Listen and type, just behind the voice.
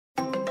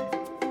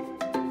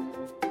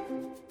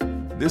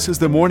This is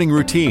the Morning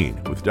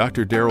Routine with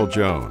Dr. Darrell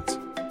Jones.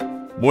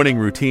 Morning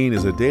Routine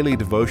is a daily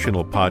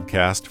devotional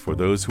podcast for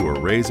those who are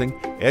raising,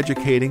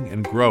 educating,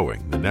 and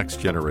growing the next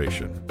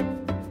generation.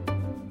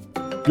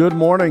 Good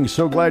morning.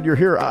 So glad you're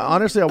here.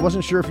 Honestly, I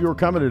wasn't sure if you were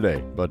coming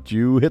today, but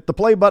you hit the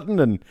play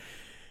button and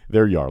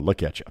there you are.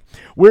 Look at you.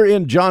 We're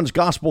in John's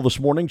Gospel this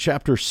morning,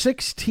 chapter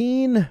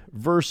 16,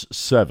 verse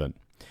 7.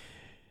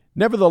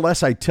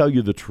 Nevertheless, I tell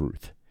you the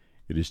truth.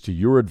 It is to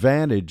your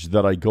advantage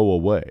that I go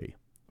away.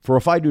 For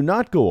if I do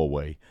not go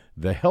away,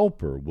 the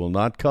Helper will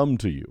not come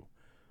to you.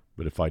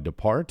 But if I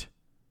depart,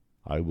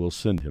 I will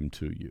send him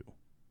to you.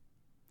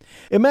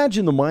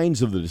 Imagine the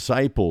minds of the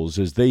disciples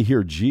as they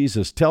hear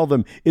Jesus tell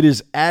them it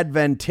is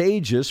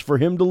advantageous for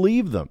him to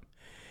leave them.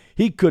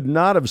 He could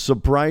not have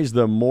surprised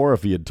them more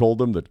if he had told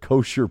them that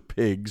kosher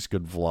pigs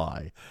could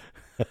fly.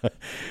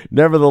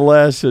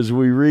 Nevertheless, as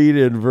we read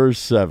in verse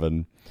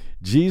 7,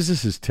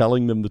 Jesus is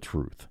telling them the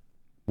truth.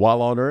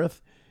 While on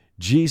earth,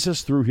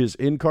 Jesus, through his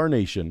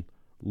incarnation,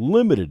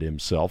 limited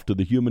himself to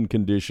the human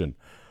condition,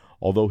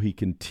 although he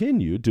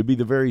continued to be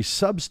the very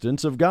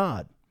substance of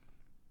God.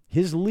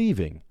 His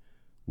leaving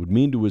would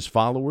mean to his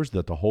followers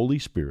that the Holy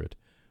Spirit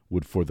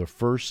would for the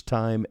first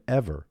time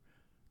ever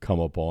come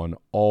upon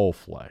all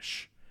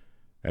flesh.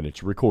 And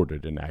it's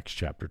recorded in Acts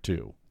chapter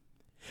 2.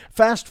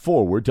 Fast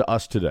forward to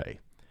us today.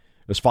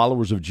 As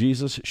followers of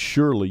Jesus,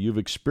 surely you've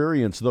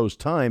experienced those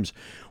times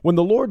when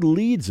the Lord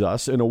leads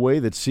us in a way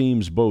that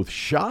seems both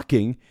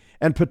shocking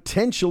and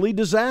potentially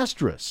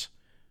disastrous.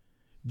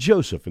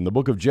 Joseph, in the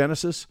book of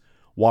Genesis,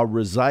 while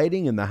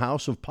residing in the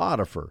house of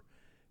Potiphar,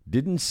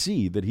 didn't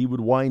see that he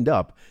would wind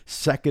up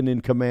second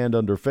in command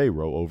under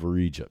Pharaoh over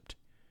Egypt.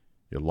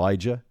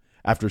 Elijah,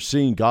 after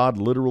seeing God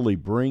literally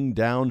bring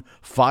down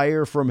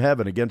fire from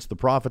heaven against the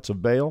prophets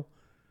of Baal,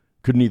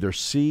 could neither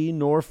see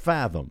nor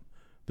fathom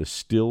the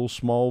still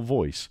small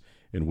voice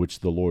in which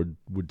the Lord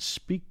would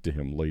speak to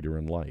him later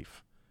in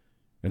life.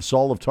 And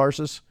Saul of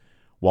Tarsus,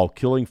 while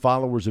killing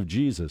followers of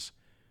Jesus,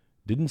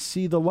 didn't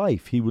see the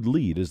life he would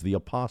lead as the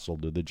apostle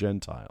to the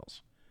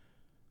Gentiles.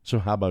 So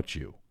how about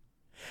you?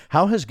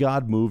 How has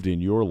God moved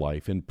in your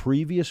life in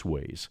previous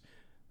ways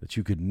that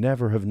you could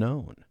never have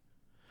known?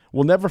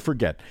 Well, never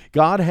forget,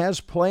 God has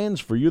plans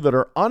for you that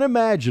are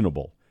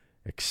unimaginable,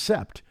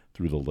 except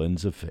through the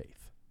lens of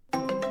faith.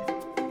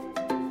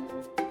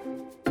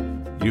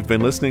 You've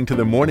been listening to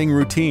the Morning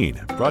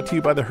Routine, brought to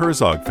you by the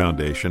Herzog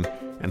Foundation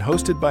and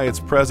hosted by its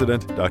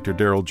president, Dr.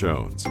 Darrell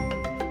Jones.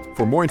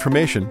 For more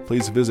information,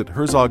 please visit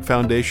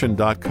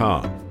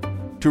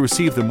herzogfoundation.com. To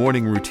receive the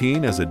Morning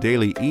Routine as a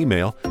daily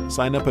email,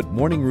 sign up at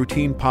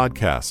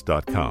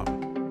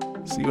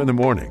morningroutinepodcast.com. See you in the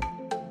morning.